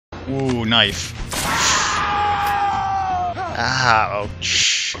Ooh, knife.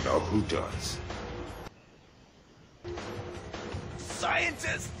 Ouch. Now who does?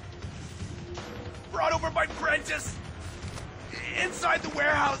 Scientist! Brought over by Prentice! Inside the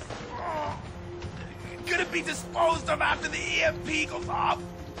warehouse! Gonna be disposed of after the EMP goes off!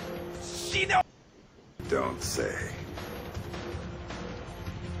 She knows. Don't say.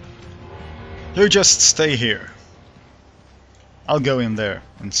 You just stay here. I'll go in there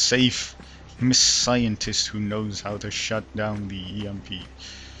and save Miss Scientist who knows how to shut down the EMP.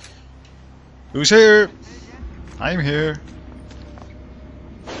 Who's here? I'm here.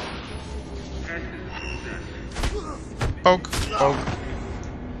 Poke, poke.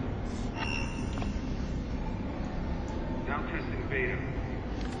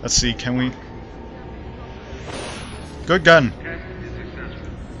 Let's see, can we? Good gun.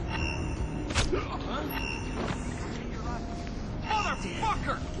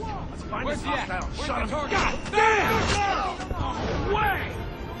 Motherfucker! Let's find this hostile and shut him. God damn! Way!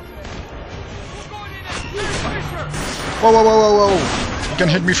 Whoa, whoa, whoa, whoa, whoa! You can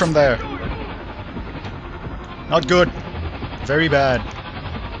hit me from there. Not good. Very bad.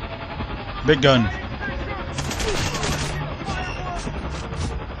 Big gun.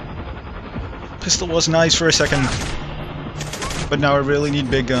 Pistol was nice for a second, but now I really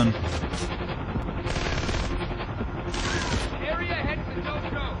need big gun.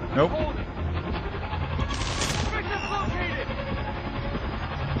 Nope.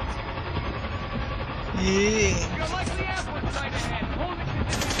 Yeah.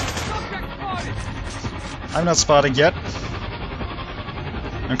 I'm not spotted yet.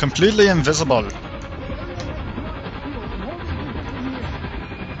 I'm completely invisible.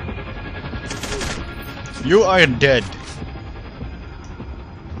 You are dead.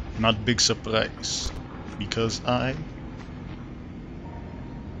 Not big surprise, because well,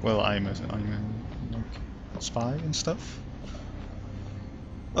 I'm a like, spy and stuff.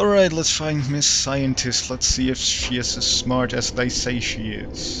 Alright, let's find Miss Scientist. Let's see if she is as smart as they say she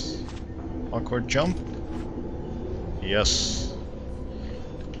is. Awkward jump. Yes.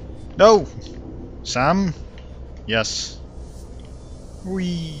 No! Sam? Yes.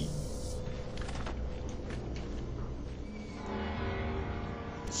 Whee!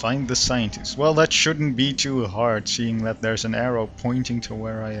 Find the scientist. Well, that shouldn't be too hard, seeing that there's an arrow pointing to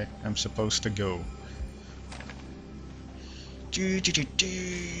where I am supposed to go.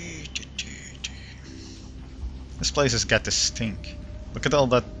 This place has got to stink. Look at all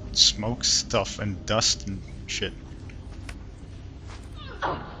that smoke stuff and dust and shit.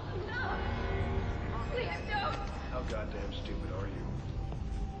 How goddamn stupid are you?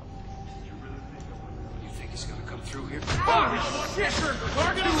 You think he's gonna come through here?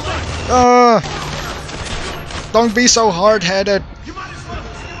 Don't be so hard-headed.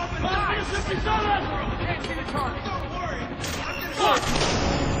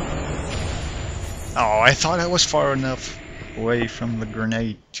 Oh, I thought I was far enough away from the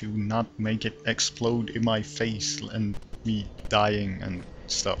grenade to not make it explode in my face and me dying and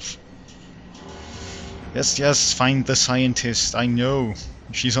stuff. Yes, yes, find the scientist. I know.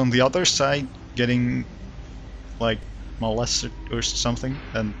 She's on the other side getting like molested or something,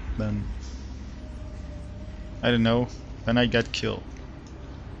 and then I don't know, then I get killed.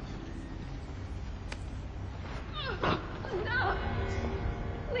 No!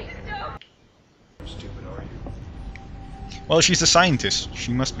 Please don't! Stupid are you? Well, she's a scientist.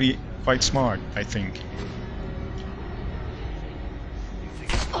 She must be quite smart, I think. You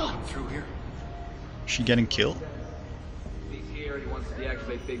think he's gonna come through here? She getting killed? He's here and he wants to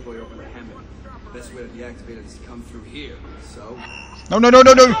deactivate Big Boy over the Hammond. The best way to deactivate it is to come through here. So No, no, no,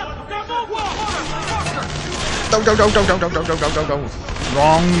 no, no! Go, go, go, go, go, go, go, go, go, go, go!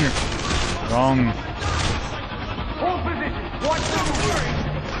 Wrong! Wrong. Hold position! Watch the worry!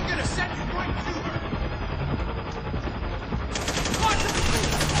 I'm gonna send you right to her!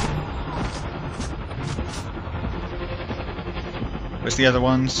 Where's the other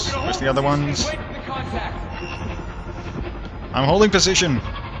ones? Where's the other ones? Wait for the contact! I'm holding position,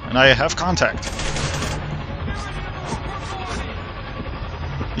 and I have contact.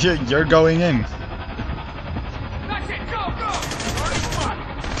 Yeah, you're going in. That's it! Go, go!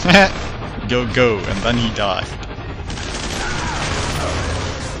 Go, go, and then he died.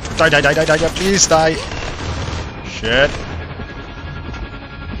 Die, die, die, die, die, die, please die! Shit.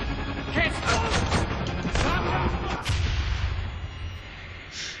 Can't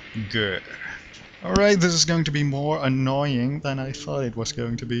Good. Alright, this is going to be more annoying than I thought it was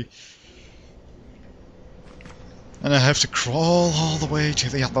going to be. And I have to crawl all the way to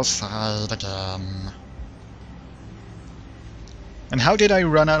the other side again. And how did I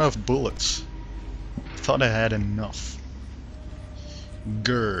run out of bullets? I thought I had enough.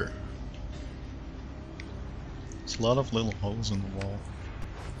 Grr. There's a lot of little holes in the wall.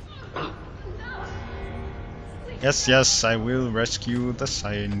 Yes, yes, I will rescue the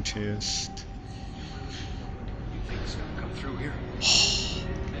scientist. You think it's gonna come through here?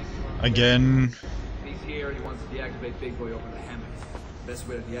 Again. He's here and he wants to deactivate Big Boy over the hammock. Best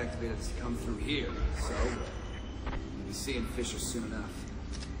way to deactivate it is to come through here. So, you'll be seeing Fisher soon enough.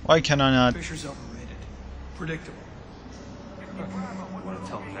 Why can I not? Fisher's overrated. Predictable. You wanna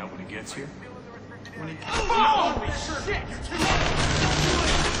tell him that when he gets here? When he... Oh, shit!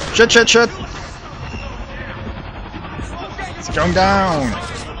 Shit, shit, shit! It's going down!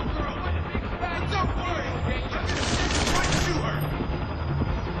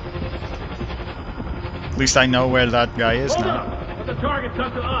 At least I know where that guy is now. Let the target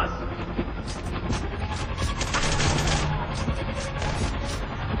come to us.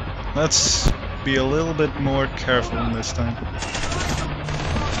 Let's be a little bit more careful this time.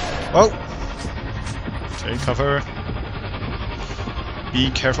 Whoa! Take cover. Be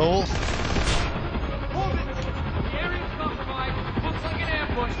careful. Hold it! The area's compromised. Looks like an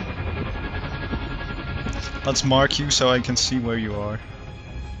ambush. Let's mark you so I can see where you are.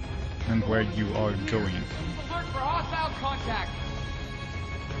 And where you are going. Alert for hostile contact.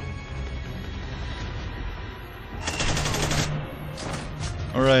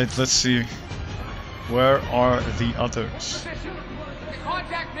 Alright, let's see. Where are the others?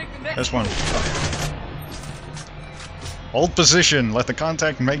 Contact, make the next There's one. Hold position, let the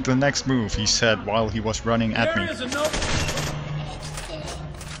contact make the next move, he said while he was running at me.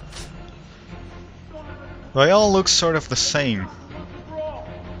 They all look sort of the same.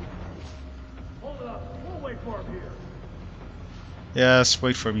 Hold up. We'll wait for him here. Yes,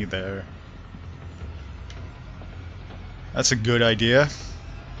 wait for me there. That's a good idea.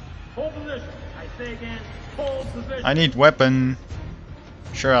 Hold position. I say again, hold position. I need weapon.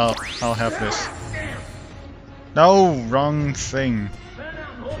 Sure, I'll have this. No, wrong thing. Man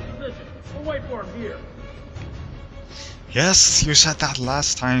out and hold position. We'll wait for him here. Yes, you said that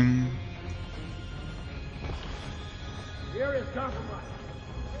last time. The area's compromised.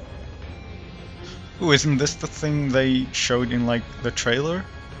 Ooh, isn't this the thing they showed in like the trailer?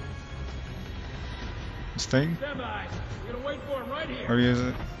 This thing? Stand by. We're gonna wait for him right here. Or is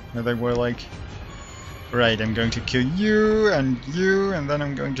it? Where they were like, right, I'm going to kill you, and then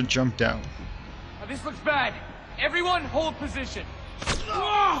I'm going to jump down. This looks bad. Everyone hold position.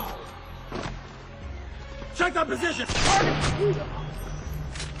 Whoa! Check that position.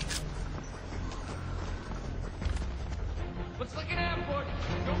 Looks like an ambush.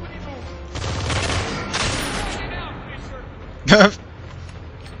 Nobody move. Get out, Fisher.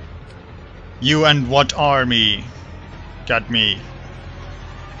 You and what army? Got me.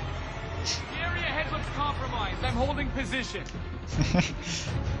 The area ahead looks compromised. I'm holding position.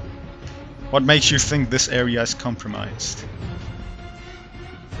 What makes you think this area is compromised?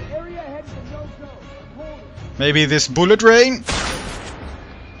 The area ahead is a no-go. I'm holding. Maybe this bullet rain? I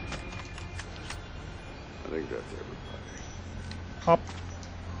think that's everybody. Hop.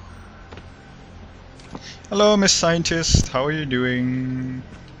 Hello, Miss Scientist. How are you doing?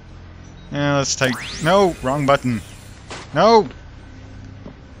 Yeah, let's take... No! Wrong button. No!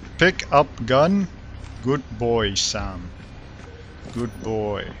 Pick up gun. Good boy, Sam. Good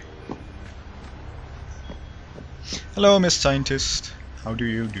boy. Hello, Miss Scientist. How do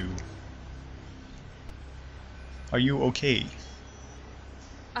you do? Are you okay?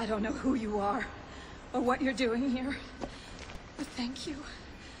 I don't know who you are or what you're doing here, but thank you.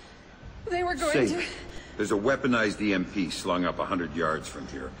 They were going to... Safe. There's a weaponized EMP slung up 100 yards from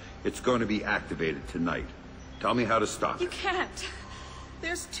here. It's going to be activated tonight. Tell me how to stop You it. can't.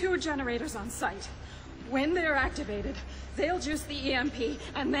 There's 2 generators on site. When they're activated, they'll juice the EMP,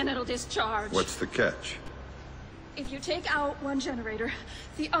 and then it'll discharge. What's the catch? If you take out one generator,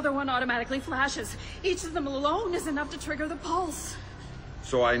 the other one automatically flashes. Each of them alone is enough to trigger the pulse.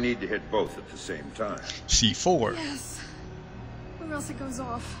 So I need to hit both at the same time. C4. Yes. Or else it goes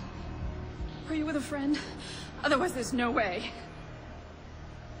off. Are you with a friend? Otherwise, there's no way.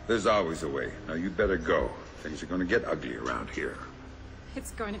 There's always a way. Now you better go. Things are going to get ugly around here.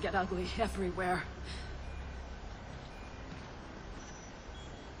 It's going to get ugly everywhere.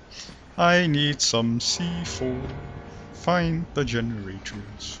 I need some C4. Find the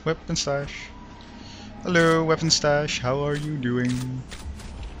generators. Weapon stash. Hello, weapon stash. How are you doing?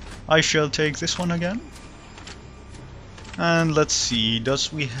 I shall take this one again. And let's see.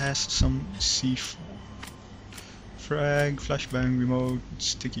 Does we have some C4? Frag, flashbang, remote,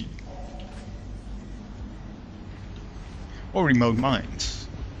 sticky. Or remote mines.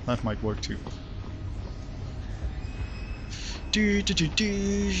 That might work too. To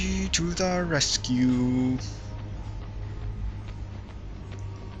the rescue.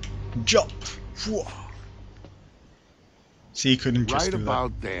 Jump. Whoa. See, he couldn't just Right do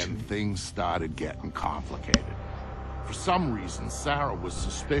about that. then, things started getting complicated. For some reason, Sarah was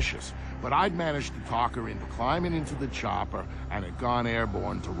suspicious, but I'd managed to talk her into climbing into the chopper and had gone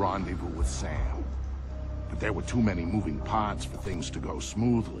airborne to rendezvous with Sam. But there were too many moving parts for things to go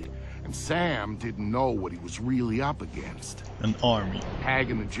smoothly, and Sam didn't know what he was really up against. An army.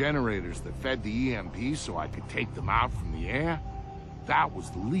 Tagging the generators that fed the EMP so I could take them out from the air, that was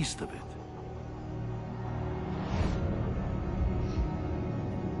the least of it.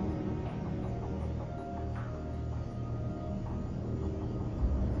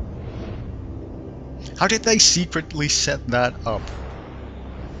 How did they secretly set that up?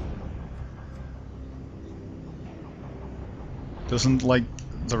 Doesn't, like,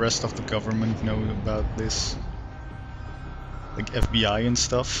 the rest of the government know about this? Like FBI and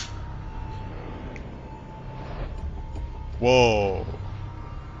stuff? Whoa.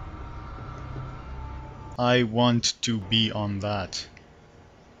 I want to be on that.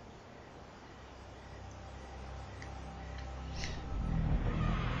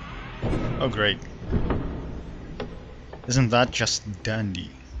 Oh great. Isn't that just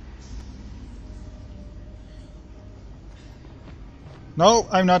dandy? No,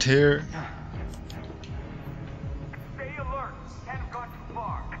 I'm not here. Stay alert. Hadn't gone too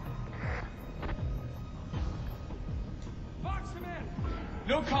far. Box him in!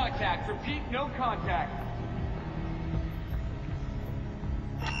 No contact. Repeat, no contact.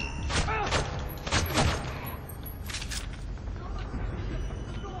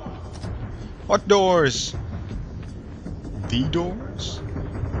 What doors? The doors?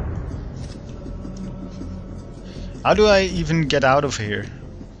 How do I even get out of here?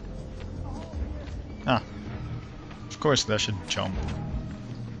 Ah. Of course I should jump.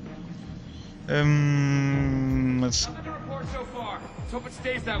 Let's... Nothing to report so far. Let's hope it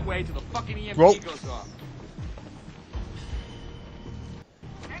stays that way till the fucking EMP Whoa. goes off.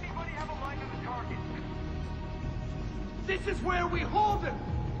 Anybody have a line to the target? This is where we hold him!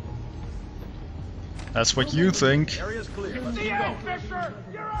 That's what you think. Area's clear. Let's The end, Fisher!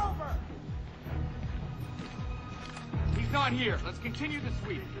 You're over! He's not here. Let's continue the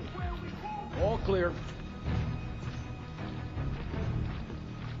sweep. All clear.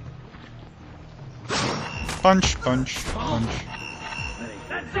 Punch, punch, punch.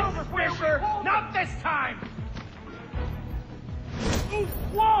 That's over, Fisher! Not this time! Ooh,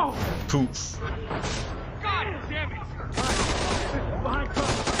 whoa! Poof. God damn it! Behind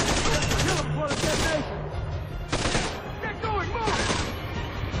cover. Kill him before the detonation. Get going,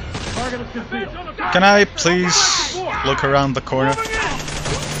 move! Target is concealed. Can I please look around the corner?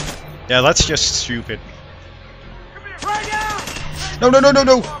 Yeah, that's just stupid. No, no, no, no,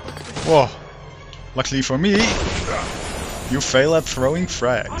 no! Whoa. Luckily for me, you fail at throwing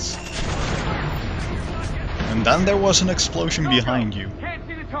frags. And then there was an explosion behind you. Can't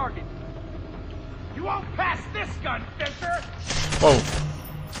see the target. You won't pass this gun, Fisher! Whoa.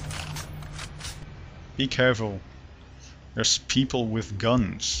 Be careful. There's people with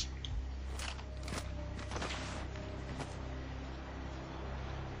guns.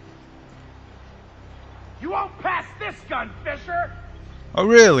 You won't pass this gun, Fisher! Oh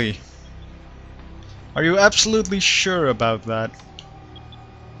really? Are you absolutely sure about that?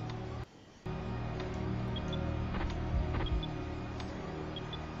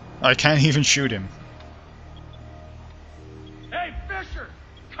 I can't even shoot him. Hey, Fisher!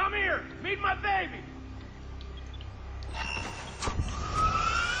 Come here! Meet my baby!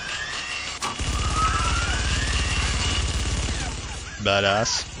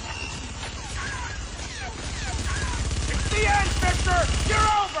 Badass. It's the end, Fisher! You're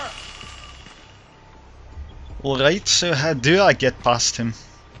over! Alright, so how do I get past him?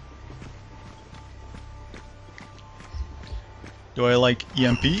 Do I like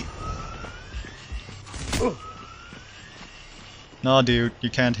EMP? No dude, you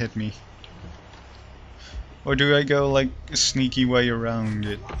can't hit me. Or do I go like a sneaky way around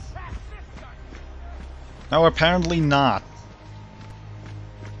it? No, apparently not.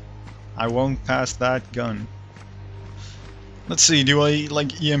 I won't pass that gun. Let's see, do I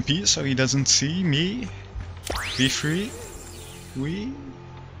like EMP so he doesn't see me? Be free? We?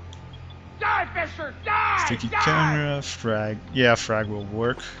 Die, Fisher! Die! Sticky Die! camera, frag. Yeah, frag will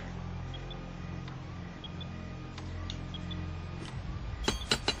work.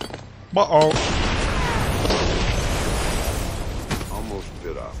 Uh-oh. Almost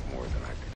bit off